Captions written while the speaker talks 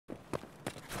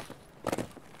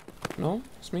No,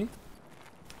 it's me.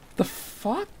 The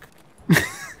fuck?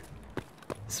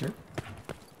 Sir?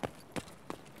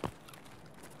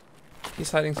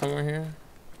 He's hiding somewhere here.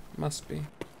 Must be.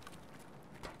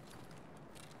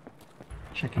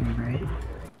 Checking right.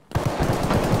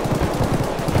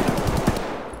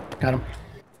 Got him.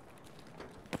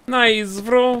 Nice,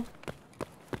 bro.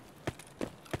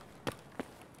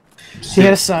 He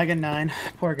had a Saga 9.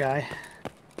 Poor guy.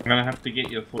 I'm gonna have to get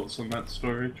your thoughts on that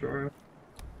story, Jorah.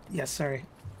 Yeah, sorry.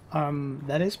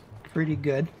 That is pretty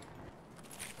good.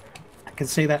 I can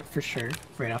say that for sure,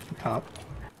 right off the top.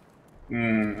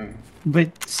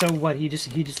 But so what? He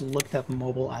just looked up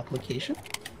mobile application.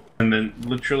 And then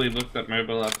literally looked up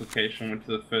mobile application, went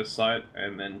to the first site,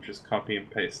 and then just copy and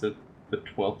pasted the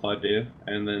 12th idea,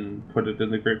 and then put it in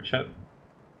the group chat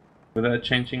without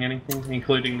changing anything,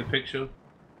 including the picture.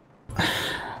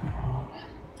 How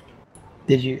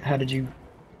did you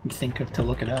think of to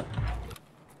look it up?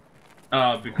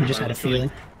 Because You just had a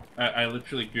feeling. I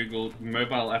literally googled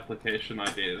mobile application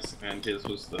ideas, and his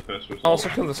was the first result. Also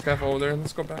kill the scav over there.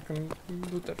 Let's go back and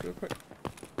loot that real quick.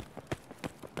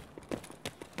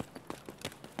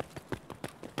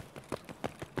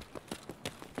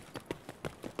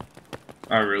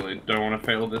 I really don't want to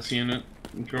fail this unit,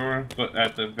 Jorah, but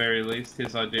at the very least,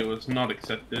 his idea was not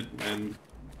accepted, and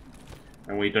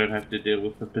we don't have to deal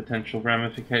with the potential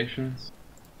ramifications.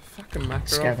 Fucking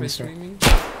Makarov is Scavenger. me.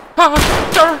 Ah!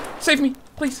 Jorah! Save me!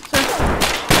 Please, save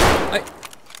me!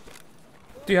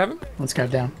 Do you have him? One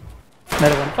scav down.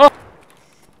 Another one. Oh!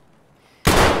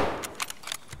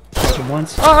 Touch him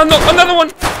once. Ah, no! Another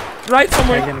one! Right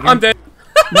somewhere! Again. I'm dead!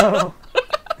 No!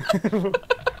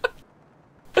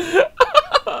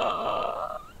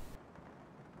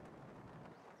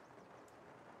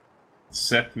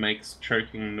 Seth makes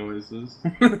choking noises.